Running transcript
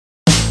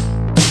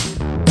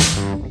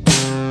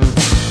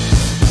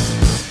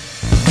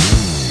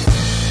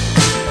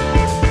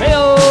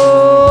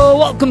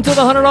Welcome to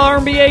the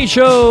 $100 MBA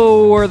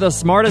Show, where the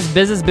smartest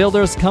business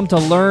builders come to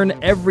learn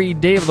every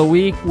day of the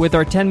week with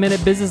our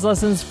 10-minute business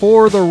lessons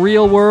for the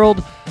real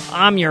world.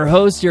 I'm your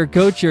host, your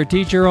coach, your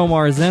teacher,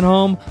 Omar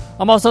Zenhom.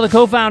 I'm also the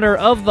co-founder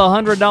of the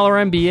 $100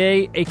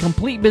 MBA, a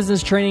complete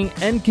business training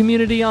and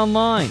community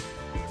online.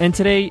 And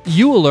today,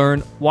 you will learn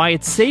why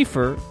it's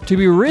safer to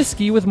be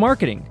risky with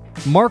marketing.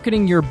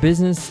 Marketing your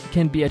business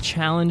can be a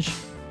challenge,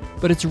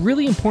 but it's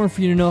really important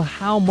for you to know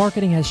how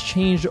marketing has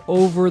changed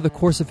over the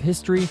course of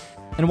history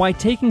and why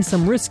taking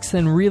some risks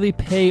can really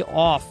pay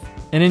off.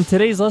 And in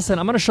today's lesson,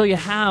 I'm going to show you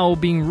how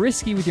being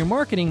risky with your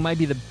marketing might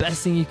be the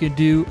best thing you could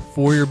do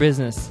for your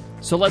business.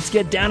 So let's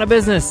get down to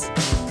business.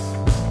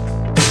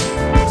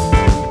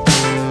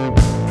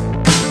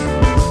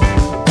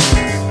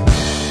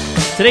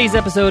 Today's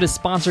episode is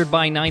sponsored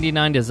by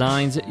 99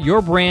 Designs.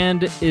 Your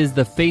brand is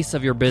the face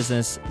of your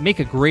business. Make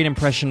a great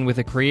impression with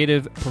a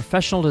creative,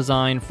 professional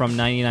design from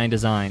 99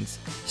 Designs.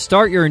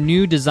 Start your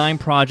new design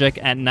project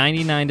at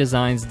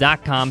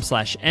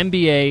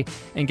 99designs.com/MBA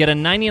and get a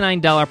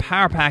 $99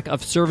 power pack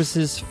of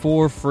services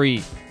for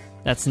free.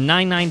 That's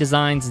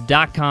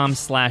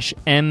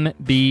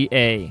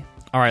 99designs.com/MBA.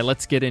 All right,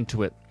 let's get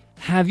into it.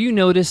 Have you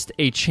noticed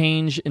a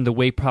change in the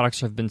way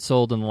products have been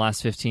sold in the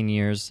last 15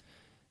 years?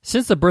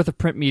 Since the birth of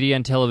print media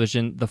and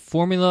television, the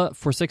formula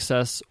for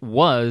success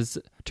was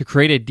to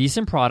create a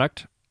decent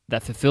product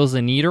that fulfills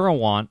a need or a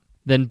want,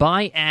 then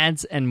buy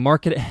ads and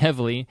market it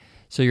heavily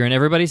so you're in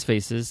everybody's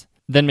faces,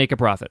 then make a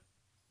profit.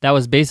 That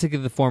was basically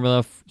the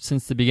formula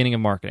since the beginning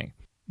of marketing.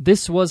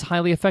 This was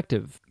highly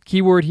effective.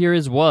 Keyword here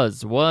is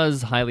was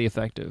highly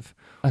effective.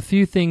 A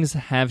few things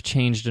have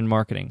changed in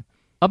marketing.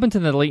 Up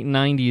until the late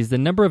 90s, the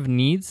number of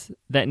needs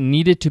that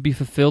needed to be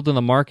fulfilled in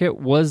the market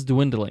was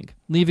dwindling,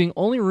 leaving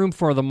only room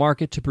for the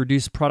market to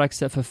produce products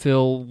that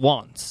fulfill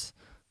wants.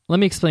 Let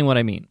me explain what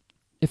I mean.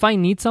 If I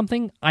need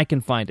something, I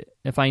can find it.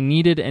 If I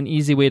needed an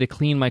easy way to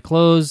clean my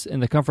clothes in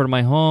the comfort of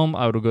my home,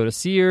 I would go to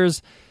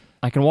Sears.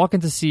 I can walk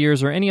into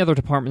Sears or any other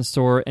department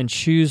store and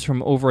choose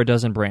from over a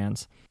dozen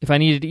brands. If I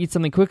needed to eat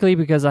something quickly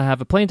because I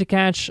have a plane to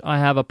catch, I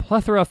have a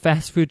plethora of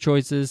fast food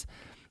choices.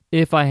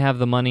 If I have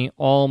the money,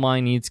 all my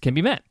needs can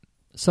be met.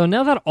 So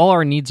now that all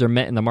our needs are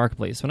met in the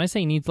marketplace, when I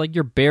say needs, like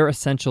your bare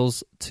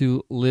essentials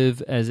to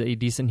live as a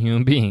decent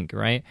human being,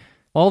 right?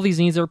 All these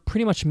needs are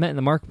pretty much met in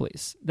the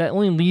marketplace. That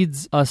only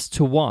leads us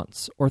to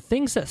wants, or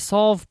things that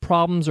solve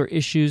problems or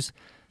issues.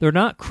 They're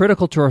not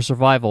critical to our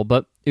survival,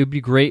 but it would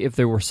be great if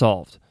they were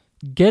solved.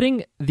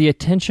 Getting the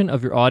attention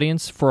of your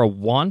audience for a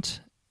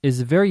want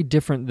is very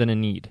different than a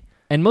need.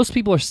 And most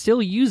people are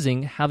still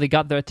using how they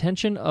got the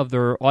attention of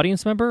their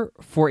audience member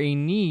for a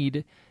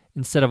need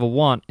instead of a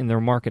want in their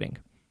marketing.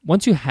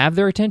 Once you have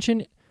their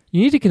attention,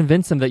 you need to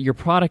convince them that your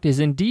product is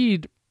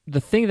indeed the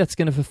thing that's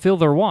going to fulfill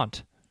their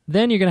want.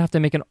 Then you're going to have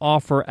to make an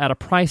offer at a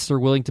price they're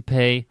willing to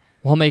pay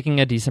while making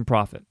a decent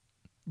profit.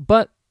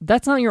 But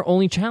that's not your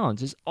only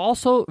challenge. It's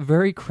also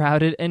very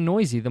crowded and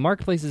noisy. The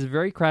marketplace is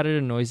very crowded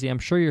and noisy. I'm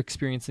sure you're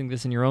experiencing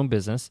this in your own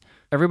business.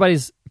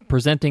 Everybody's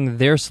presenting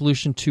their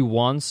solution to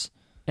wants,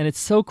 and it's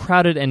so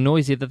crowded and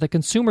noisy that the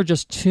consumer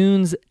just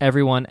tunes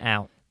everyone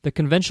out. The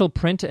conventional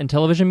print and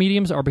television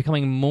mediums are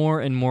becoming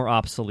more and more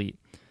obsolete.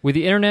 With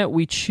the internet,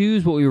 we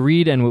choose what we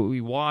read and what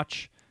we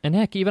watch. And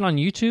heck, even on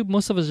YouTube,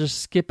 most of us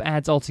just skip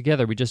ads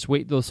altogether. We just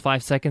wait those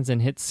 5 seconds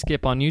and hit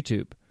skip on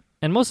YouTube.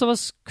 And most of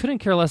us couldn't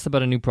care less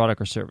about a new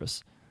product or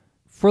service.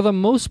 For the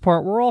most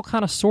part, we're all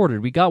kind of sorted.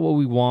 We got what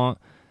we want,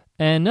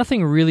 and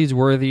nothing really is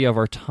worthy of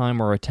our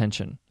time or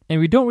attention. And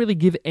we don't really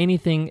give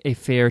anything a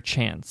fair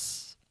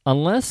chance,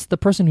 unless the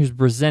person who's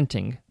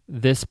presenting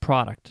this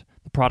product,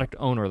 the product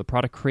owner, the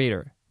product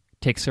creator,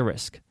 takes a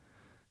risk.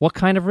 What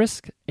kind of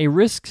risk? A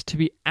risk to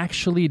be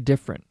actually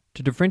different,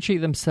 to differentiate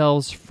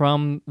themselves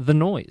from the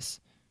noise.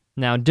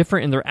 Now,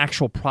 different in their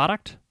actual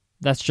product,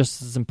 that's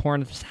just as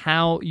important as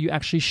how you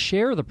actually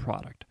share the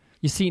product.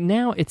 You see,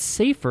 now it's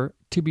safer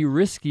to be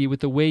risky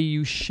with the way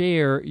you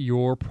share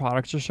your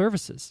products or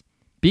services.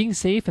 Being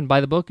safe and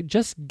by the book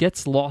just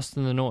gets lost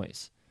in the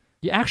noise.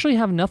 You actually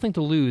have nothing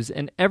to lose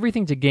and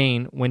everything to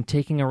gain when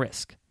taking a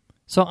risk.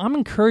 So I'm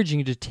encouraging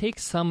you to take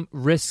some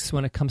risks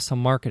when it comes to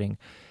marketing.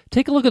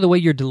 Take a look at the way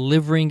you're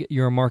delivering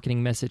your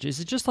marketing message. Is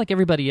it just like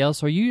everybody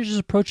else, or are you just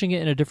approaching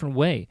it in a different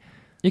way?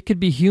 It could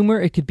be humor,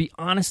 it could be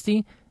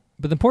honesty,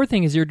 but the important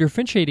thing is you're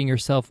differentiating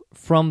yourself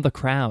from the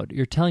crowd.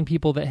 You're telling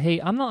people that, hey,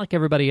 I'm not like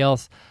everybody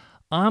else.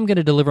 I'm going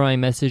to deliver my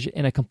message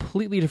in a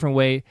completely different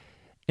way,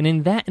 and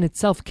in that in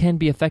itself can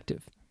be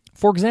effective.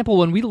 For example,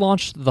 when we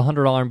launched the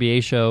 $100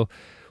 MBA show,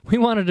 we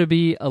wanted to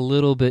be a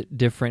little bit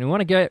different. We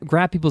want to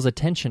grab people's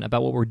attention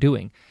about what we're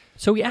doing.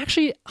 So we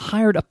actually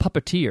hired a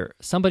puppeteer,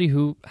 somebody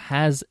who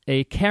has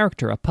a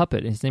character, a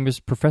puppet. His name is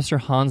Professor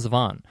Hans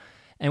Von.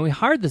 And we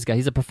hired this guy.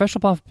 He's a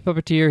professional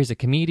puppeteer. He's a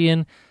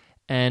comedian.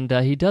 And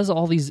he does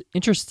all these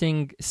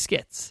interesting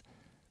skits.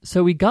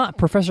 So we got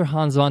Professor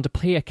Hans Von to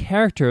play a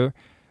character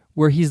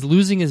where he's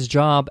losing his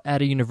job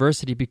at a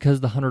university because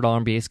the $100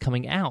 MBA is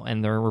coming out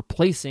and they're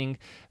replacing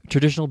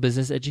traditional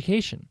business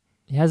education.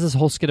 He has this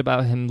whole skit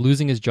about him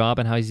losing his job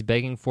and how he's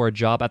begging for a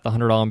job at the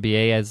 $100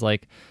 MBA as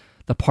like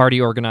the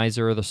party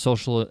organizer or the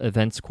social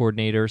events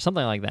coordinator,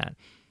 something like that.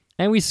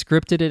 And we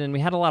scripted it and we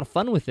had a lot of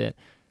fun with it.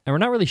 And we're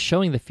not really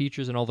showing the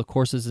features and all the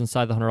courses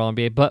inside the $100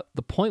 MBA, but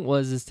the point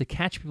is to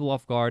catch people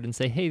off guard and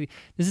say, hey,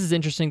 this is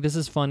interesting, this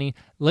is funny.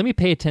 Let me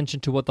pay attention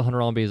to what the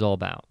 $100 MBA is all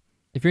about.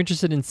 If you're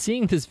interested in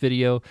seeing this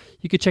video,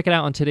 you can check it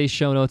out on today's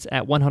show notes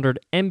at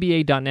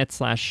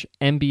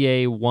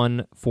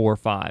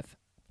 100mba.net/MBA145.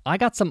 I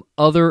got some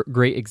other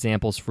great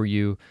examples for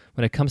you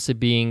when it comes to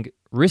being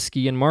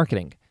risky in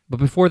marketing.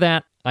 But before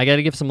that, I got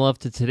to give some love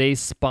to today's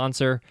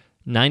sponsor,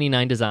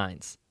 99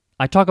 Designs.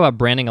 I talk about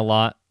branding a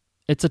lot.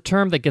 It's a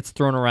term that gets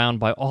thrown around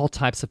by all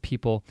types of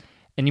people,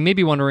 and you may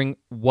be wondering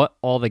what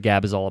all the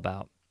gab is all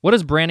about. What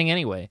is branding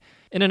anyway?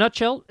 In a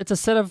nutshell, it's a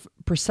set of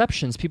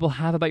perceptions people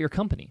have about your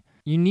company.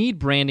 You need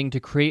branding to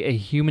create a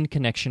human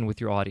connection with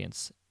your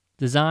audience.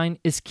 Design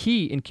is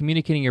key in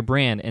communicating your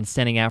brand and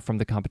standing out from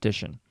the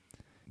competition.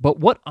 But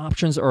what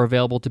options are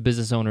available to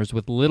business owners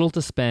with little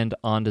to spend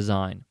on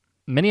design?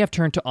 Many have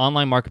turned to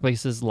online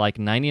marketplaces like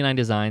 99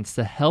 Designs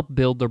to help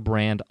build their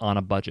brand on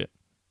a budget.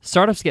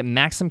 Startups get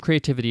maximum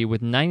creativity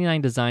with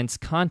 99 Designs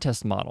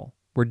contest model,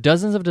 where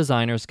dozens of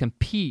designers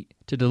compete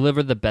to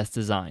deliver the best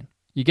design.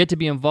 You get to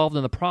be involved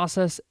in the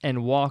process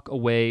and walk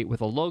away with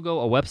a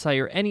logo, a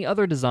website, or any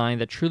other design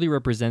that truly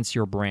represents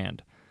your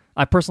brand.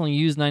 I personally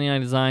use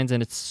 99 Designs,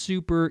 and it's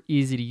super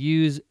easy to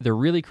use. They're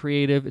really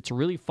creative. It's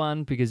really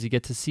fun because you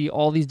get to see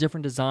all these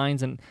different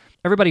designs and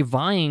everybody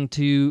vying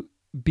to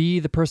be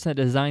the person that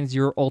designs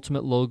your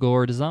ultimate logo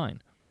or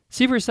design.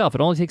 See for yourself.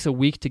 It only takes a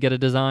week to get a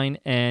design,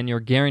 and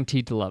you're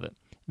guaranteed to love it.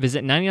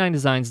 Visit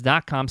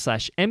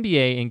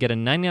 99designs.com/MBA and get a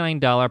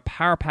 $99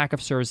 power pack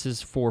of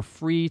services for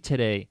free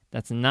today.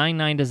 That's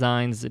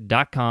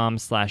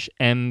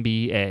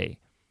 99designs.com/MBA.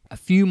 A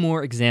few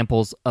more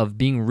examples of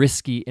being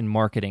risky in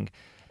marketing.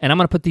 And I'm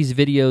going to put these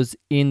videos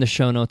in the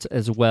show notes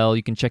as well.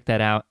 You can check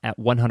that out at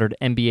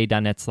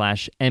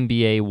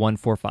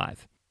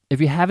 100mba.net/MBA145.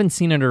 If you haven't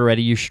seen it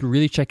already, you should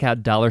really check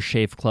out Dollar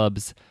Shave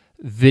Club's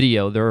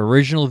video, their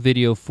original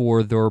video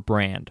for their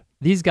brand.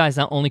 These guys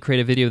not only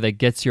create a video that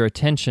gets your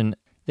attention,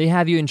 they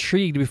have you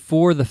intrigued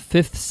before the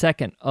 5th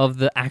second of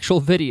the actual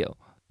video.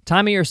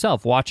 Time it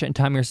yourself. Watch it and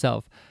time it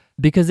yourself.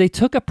 Because they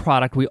took a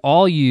product we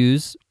all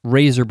use,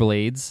 razor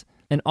blades,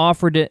 and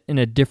offered it in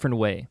a different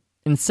way.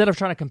 Instead of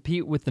trying to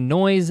compete with the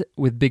noise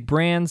with big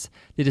brands,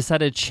 they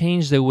decided to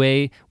change the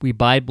way we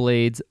buy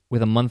blades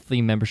with a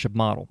monthly membership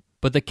model.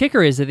 But the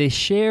kicker is that they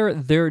share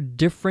their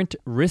different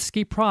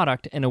risky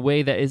product in a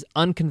way that is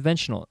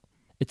unconventional.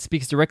 It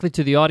speaks directly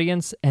to the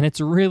audience, and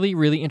it's really,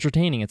 really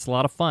entertaining. It's a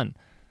lot of fun.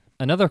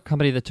 Another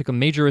company that took a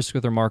major risk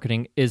with their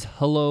marketing is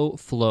Hello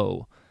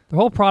Flow. Their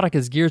whole product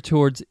is geared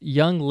towards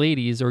young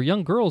ladies or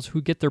young girls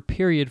who get their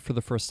period for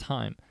the first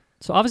time.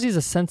 So obviously it's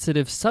a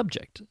sensitive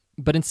subject,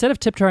 but instead of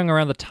tiptoeing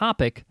around the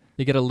topic,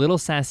 they get a little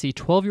sassy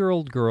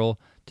 12-year-old girl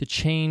to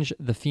change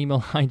the female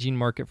hygiene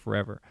market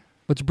forever.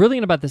 What's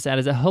brilliant about this ad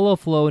is that Hello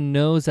Flow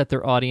knows that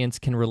their audience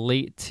can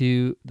relate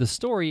to the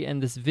story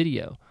and this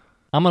video.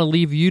 I'm going to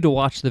leave you to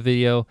watch the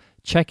video.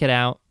 Check it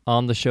out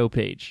on the show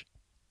page.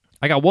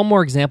 I got one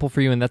more example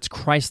for you, and that's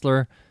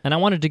Chrysler. And I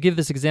wanted to give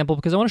this example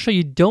because I want to show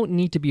you don't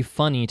need to be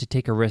funny to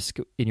take a risk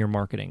in your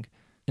marketing.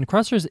 And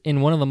Chrysler's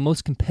in one of the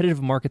most competitive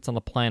markets on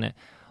the planet,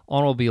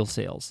 automobile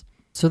sales.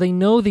 So they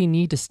know they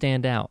need to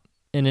stand out.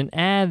 In an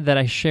ad that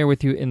I share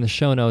with you in the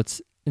show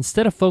notes,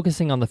 instead of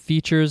focusing on the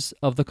features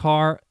of the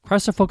car,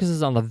 Chrysler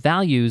focuses on the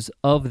values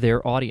of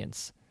their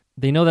audience.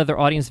 They know that their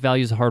audience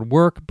values hard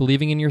work,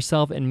 believing in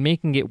yourself, and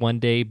making it one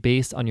day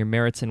based on your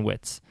merits and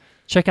wits.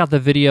 Check out the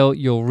video.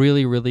 You'll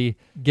really, really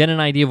get an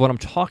idea of what I'm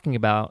talking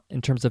about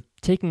in terms of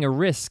taking a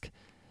risk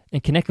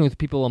and connecting with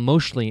people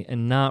emotionally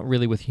and not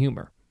really with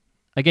humor.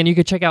 Again, you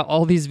can check out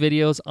all these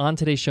videos on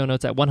today's show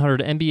notes at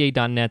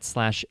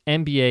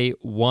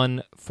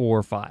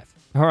 100mba.net/MBA145.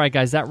 All right,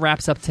 guys, that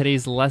wraps up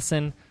today's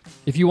lesson.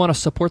 If you want to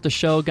support the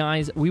show,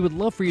 guys, we would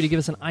love for you to give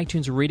us an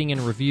iTunes rating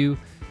and review.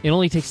 It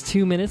only takes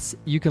 2 minutes.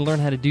 You can learn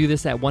how to do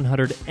this at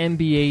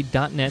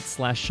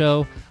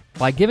 100mba.net/show.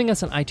 By giving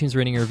us an iTunes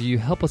rating and review,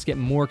 help us get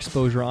more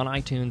exposure on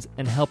iTunes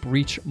and help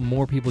reach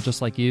more people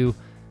just like you.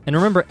 And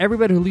remember,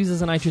 everybody who leaves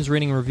us an iTunes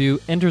rating and review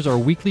enters our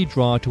weekly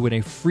draw to win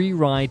a free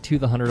ride to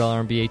the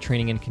 $100 MBA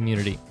training and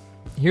community.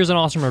 Here's an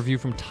awesome review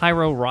from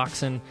Tyro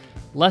Roxon.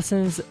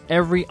 Lessons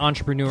every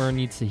entrepreneur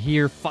needs to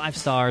hear. 5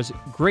 stars.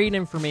 Great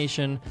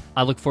information.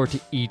 I look forward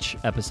to each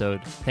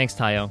episode. Thanks,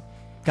 Tayo.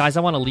 Guys,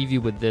 I want to leave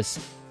you with this.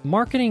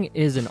 Marketing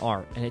is an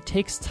art, and it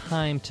takes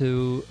time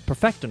to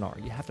perfect an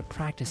art. You have to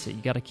practice it.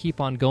 You got to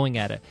keep on going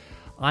at it.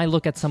 I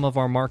look at some of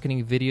our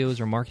marketing videos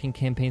or marketing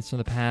campaigns from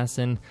the past,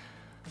 and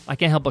I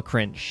can't help but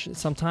cringe.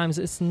 Sometimes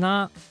it's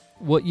not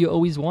what you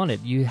always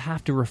wanted. You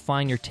have to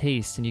refine your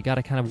taste, and you got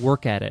to kind of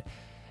work at it.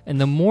 And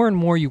the more and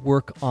more you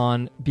work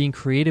on being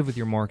creative with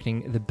your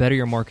marketing, the better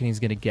your marketing is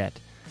going to get.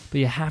 But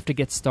you have to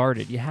get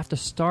started. You have to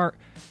start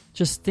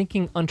just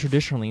thinking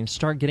untraditionally and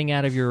start getting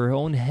out of your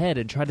own head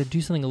and try to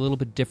do something a little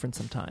bit different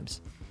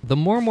sometimes. The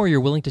more and more you're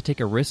willing to take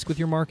a risk with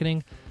your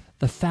marketing,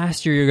 the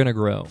faster you're going to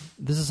grow.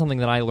 This is something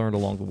that I learned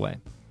along the way.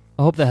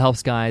 I hope that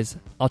helps, guys.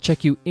 I'll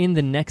check you in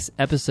the next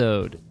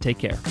episode. Take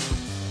care.